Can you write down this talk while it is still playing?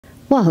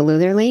Well, hello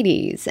there,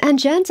 ladies and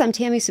gents. I'm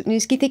Tammy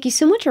Sypniewski. Thank you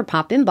so much for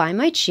popping by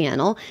my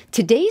channel.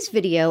 Today's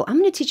video, I'm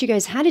going to teach you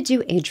guys how to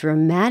do a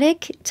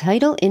dramatic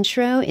title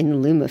intro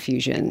in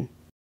Lumafusion.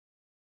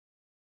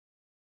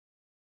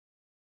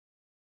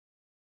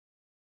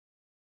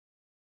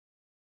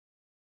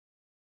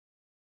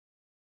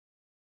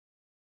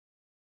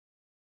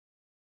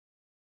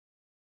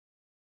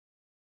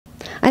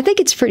 I think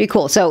it's pretty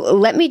cool. So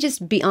let me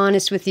just be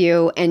honest with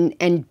you and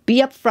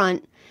be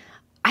upfront.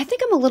 I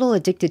think I'm a little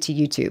addicted to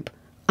YouTube.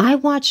 I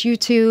watch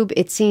YouTube,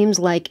 it seems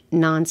like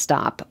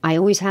nonstop. I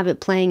always have it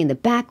playing in the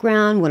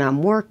background when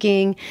I'm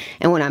working,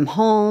 and when I'm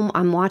home,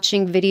 I'm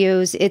watching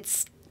videos.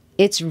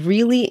 It's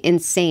really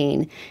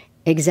insane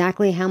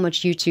exactly how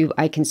much YouTube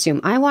I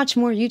consume. I watch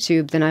more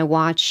YouTube than I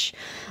watch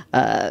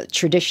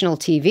traditional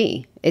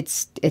TV.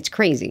 It's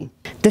crazy.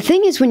 The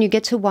thing is, when you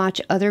get to watch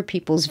other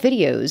people's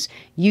videos,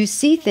 you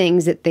see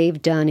things that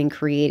they've done and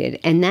created,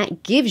 and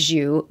that gives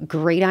you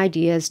great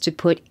ideas to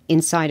put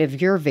inside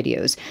of your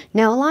videos.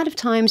 Now, a lot of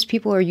times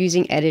people are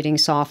using editing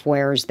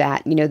softwares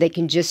that, they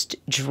can just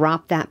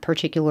drop that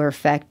particular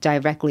effect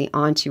directly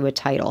onto a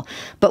title.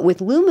 But with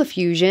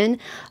Lumafusion,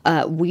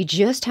 we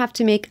just have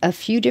to make a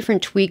few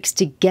different tweaks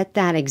to get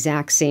that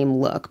exact same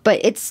look. But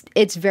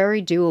it's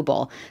very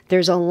doable.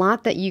 There's a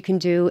lot that you can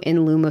do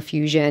in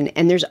Lumafusion,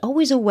 and there's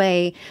always a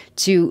way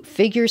to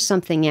figure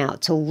something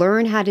out, to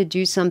learn how to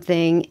do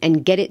something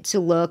and get it to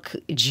look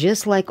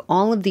just like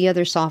all of the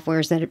other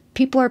softwares that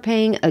people are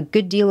paying a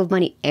good deal of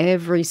money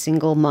every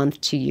single month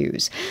to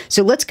use.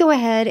 So let's go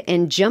ahead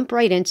and jump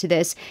right into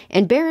this.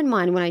 And bear in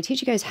mind, when I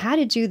teach you guys how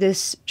to do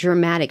this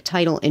dramatic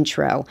title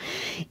intro,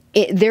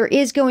 there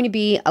is going to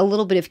be a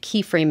little bit of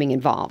keyframing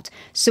involved.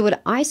 So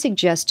what I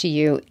suggest to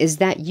you is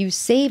that you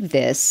save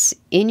this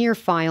in your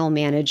file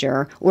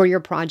manager or your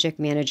project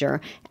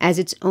manager as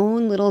its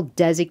own little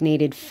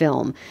designated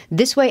film.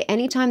 This way,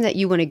 anytime that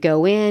you want to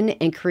go in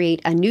and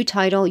create a new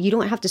title, you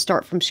don't have to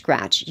start from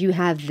scratch. You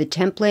have the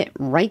template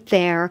right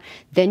there.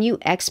 Then you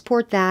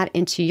export that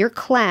into your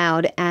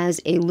cloud as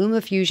a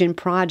Lumafusion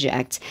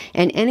project.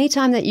 And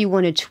anytime that you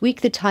want to tweak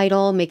the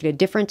title, make it a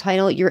different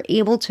title, you're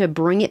able to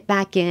bring it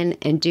back in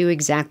and do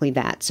exactly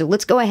that. So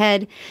let's go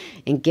ahead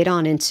and get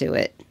on into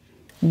it.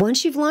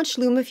 Once you've launched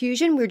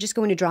Lumafusion, we're just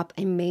going to drop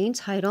a main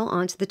title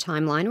onto the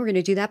timeline. We're going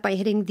to do that by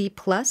hitting the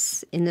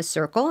plus in the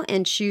circle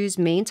and choose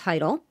main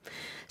title.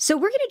 So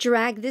we're going to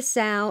drag this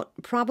out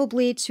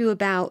probably to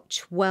about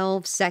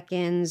 12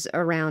 seconds,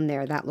 around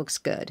there. That looks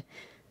good.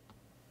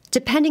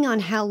 Depending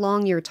on how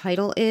long your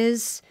title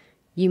is,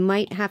 you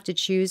might have to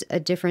choose a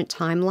different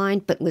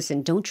timeline, but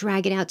listen, don't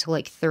drag it out to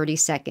like 30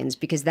 seconds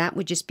because that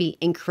would just be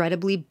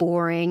incredibly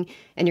boring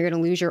and you're going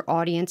to lose your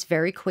audience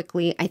very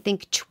quickly. I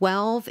think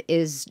 12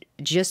 is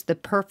just the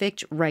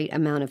perfect right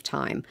amount of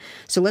time.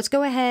 So let's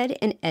go ahead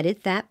and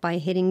edit that by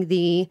hitting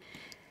the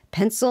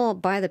pencil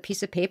by the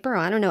piece of paper.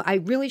 I don't know. I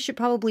really should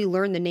probably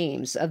learn the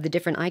names of the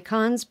different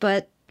icons,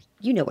 but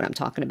you know what I'm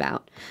talking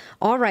about.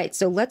 All right,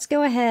 so let's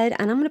go ahead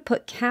and I'm going to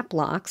put cap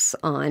locks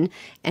on.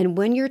 And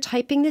when you're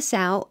typing this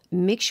out,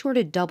 make sure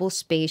to double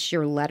space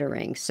your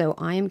lettering. So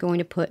I am going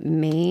to put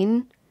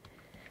main.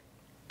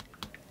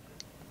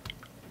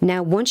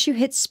 Now, once you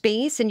hit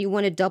space and you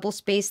want to double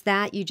space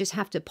that, you just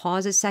have to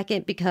pause a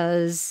second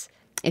because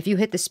if you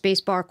hit the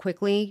space bar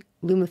quickly,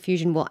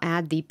 Lumafusion will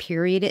add the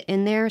period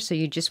in there. So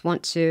you just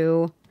want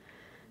to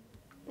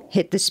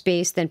hit the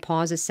space, then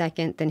pause a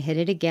second, then hit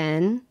it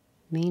again.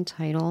 Main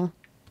title.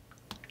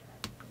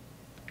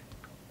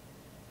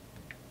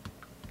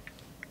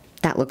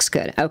 That looks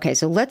good. Okay,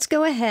 so let's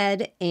go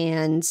ahead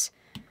and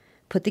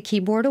put the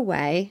keyboard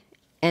away.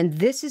 And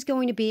this is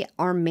going to be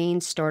our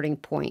main starting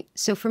point.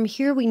 So from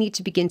here, we need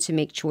to begin to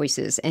make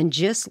choices and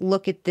just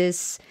look at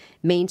this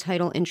main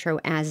title intro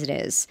as it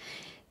is.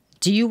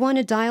 Do you want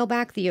to dial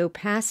back the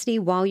opacity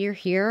while you're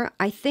here?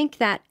 I think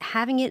that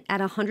having it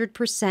at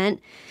 100%,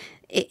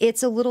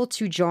 it's a little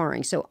too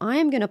jarring. So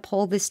I'm going to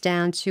pull this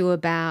down to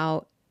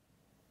about,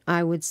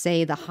 I would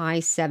say the high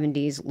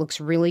 70s. Looks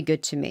really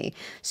good to me.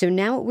 So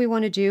now what we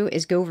want to do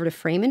is go over to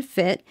frame and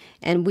fit,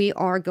 and we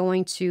are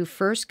going to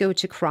first go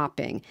to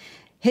cropping.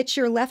 Hit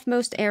your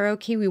leftmost arrow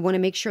key. We want to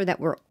make sure that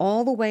we're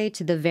all the way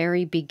to the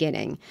very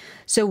beginning.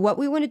 So what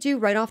we want to do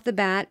right off the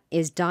bat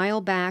is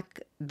dial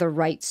back the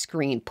right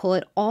screen. Pull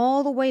it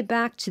all the way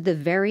back to the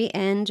very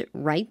end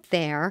right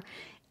there.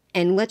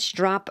 And let's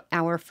drop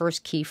our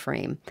first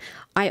keyframe.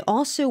 I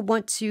also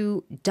want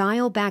to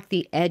dial back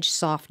the edge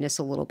softness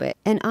a little bit.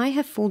 And I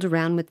have fooled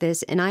around with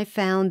this and I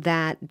found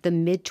that the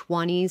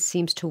mid-20s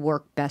seems to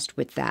work best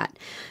with that.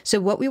 So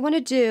what we want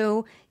to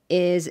do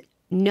is,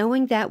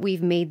 knowing that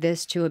we've made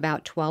this to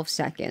about 12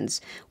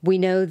 seconds, we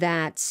know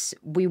that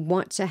we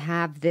want to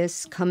have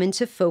this come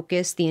into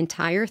focus, the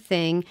entire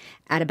thing,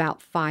 at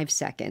about 5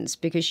 seconds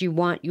because you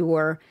want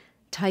your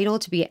title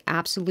to be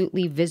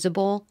absolutely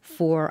visible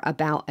for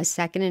about 1.5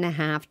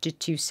 seconds to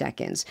 2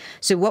 seconds.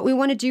 So what we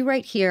want to do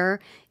right here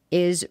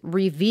is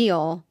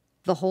reveal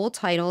the whole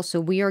title.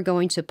 So we are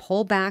going to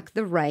pull back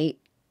the right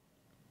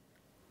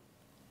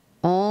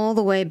all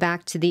the way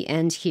back to the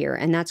end here,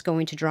 and that's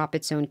going to drop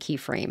its own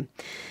keyframe.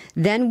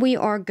 Then we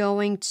are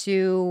going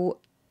to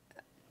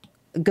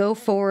go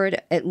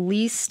forward at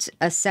least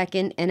a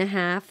second and a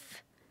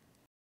half.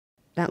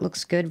 That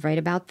looks good right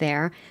about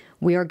there.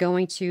 We are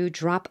going to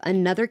drop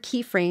another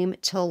keyframe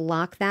to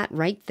lock that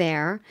right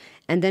there.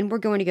 And then we're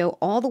going to go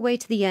all the way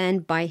to the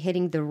end by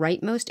hitting the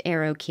rightmost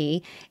arrow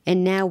key.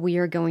 And now we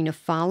are going to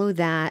follow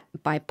that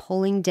by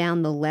pulling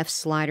down the left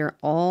slider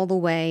all the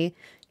way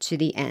to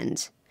the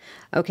end.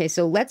 Okay,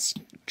 so let's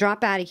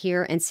drop out of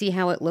here and see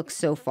how it looks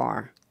so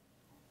far.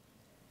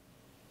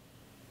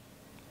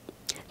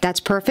 That's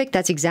perfect.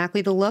 That's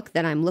exactly the look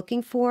that I'm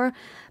looking for.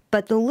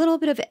 But the little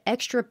bit of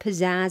extra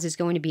pizzazz is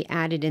going to be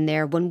added in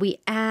there when we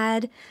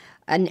add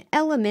an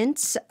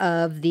element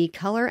of the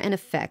color and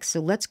effects. So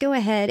let's go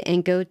ahead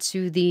and go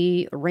to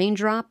the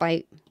raindrop.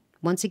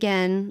 Once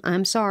again,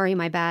 I'm sorry,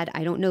 my bad.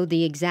 I don't know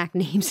the exact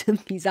names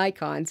of these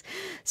icons.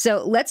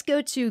 So let's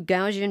go to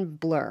Gaussian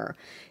blur.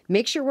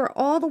 Make sure we're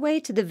all the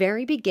way to the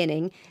very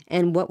beginning.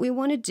 And what we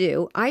want to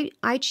do,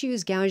 I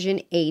choose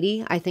Gaussian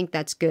 80. I think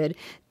that's good.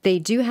 They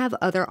do have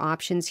other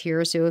options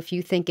here. So if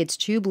you think it's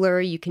too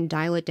blurry, you can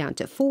dial it down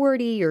to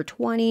 40 or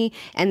 20.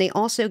 And they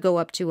also go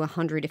up to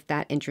 100 if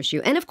that interests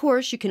you. And of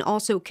course, you can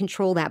also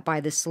control that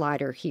by the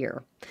slider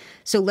here.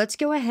 So let's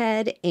go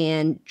ahead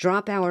and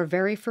drop our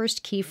very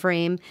first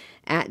keyframe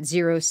at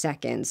 0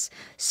 seconds.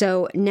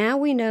 So now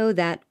we know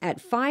that at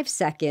 5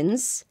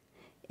 seconds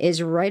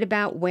is right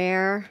about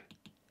where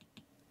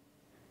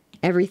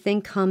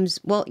everything comes.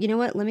 Well, you know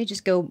what? Let me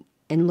just go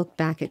and look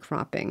back at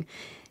cropping.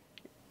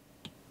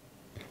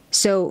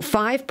 So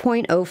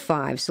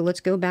 5.05, so let's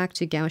go back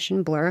to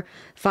Gaussian blur.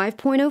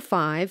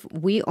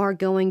 5.05, we are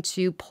going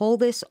to pull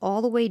this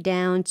all the way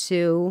down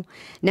to,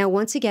 now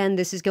once again,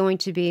 this is going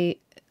to be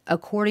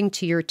according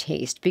to your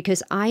taste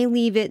because I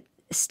leave it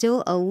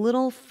still a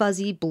little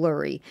fuzzy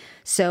blurry.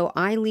 So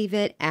I leave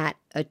it at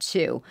a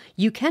 2.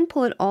 You can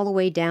pull it all the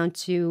way down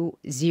to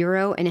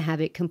 0 and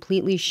have it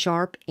completely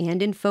sharp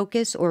and in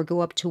focus, or go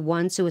up to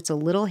 1 so it's a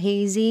little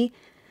hazy.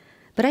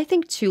 But I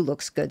think 2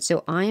 looks good,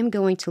 so I am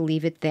going to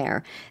leave it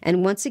there.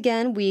 And once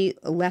again, we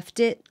left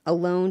it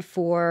alone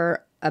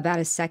for about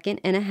a second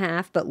and a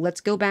half, but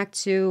let's go back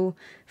to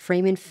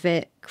frame and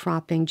fit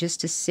cropping just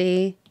to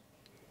see.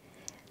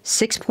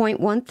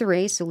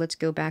 6.13, so let's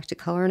go back to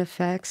color and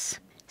effects.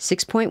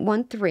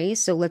 6.13,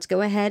 so let's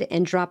go ahead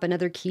and drop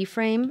another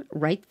keyframe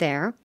right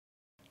there.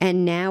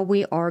 And now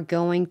we are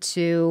going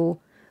to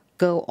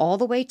go all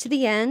the way to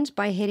the end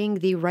by hitting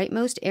the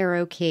rightmost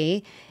arrow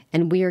key,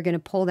 and we are going to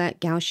pull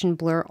that Gaussian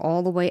blur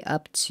all the way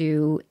up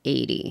to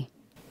 80.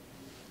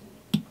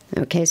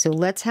 Okay, so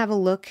let's have a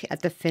look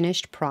at the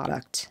finished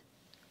product.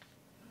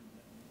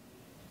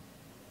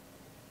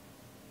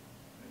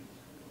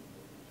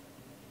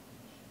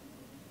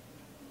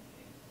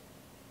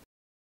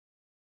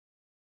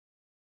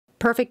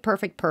 Perfect,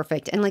 perfect,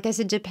 perfect. And like I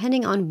said,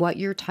 depending on what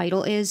your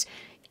title is,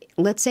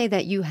 let's say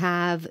that you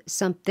have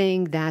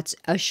something that's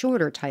a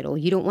shorter title.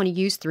 You don't want to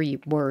use 3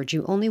 words.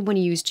 You only want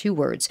to use 2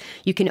 words.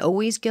 You can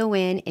always go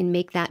in and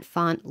make that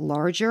font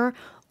larger,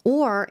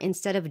 or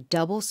instead of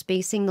double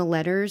spacing the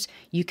letters,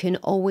 you can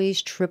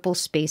always triple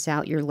space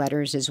out your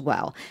letters as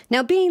well.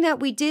 Now, being that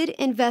we did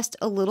invest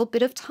a little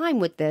bit of time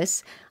with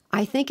this,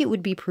 I think it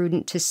would be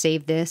prudent to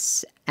save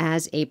this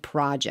as a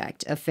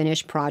project, a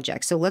finished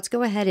project. So let's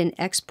go ahead and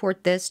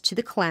export this to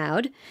the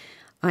cloud.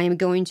 I am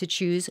going to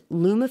choose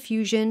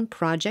Lumafusion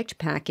Project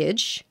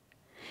Package,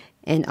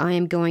 and I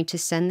am going to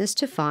send this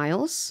to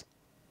Files.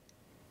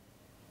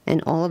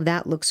 And all of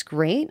that looks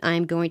great. I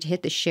am going to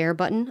hit the share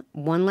button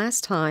one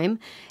last time,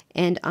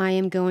 and I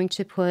am going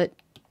to put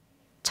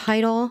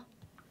title,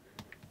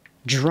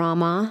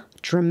 dramatic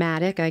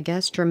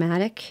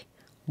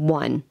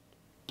 1.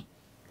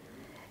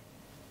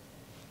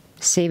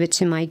 Save it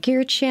to my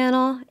gear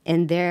channel,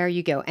 and there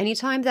you go.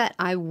 Anytime that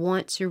I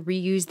want to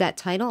reuse that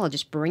title, I'll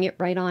just bring it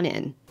right on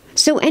in.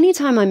 So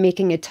anytime I'm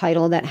making a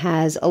title that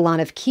has a lot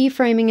of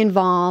keyframing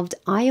involved,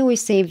 I always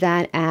save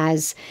that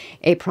as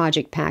a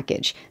project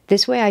package.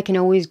 This way I can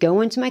always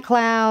go into my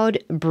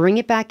cloud, bring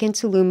it back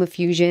into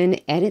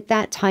Lumafusion, edit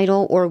that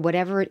title or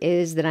whatever it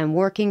is that I'm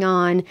working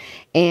on,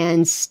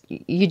 and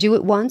you do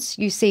it once,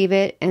 you save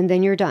it, and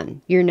then you're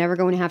done. You're never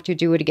going to have to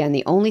do it again.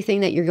 The only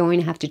thing that you're going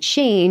to have to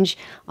change,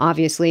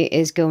 obviously,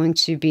 is going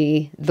to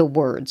be the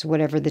words,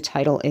 whatever the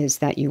title is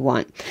that you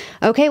want.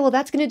 Okay, well,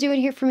 that's going to do it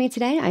here for me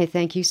today. I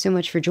thank you so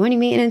much for joining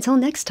me, and until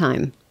next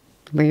time,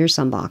 wear your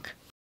sunblock.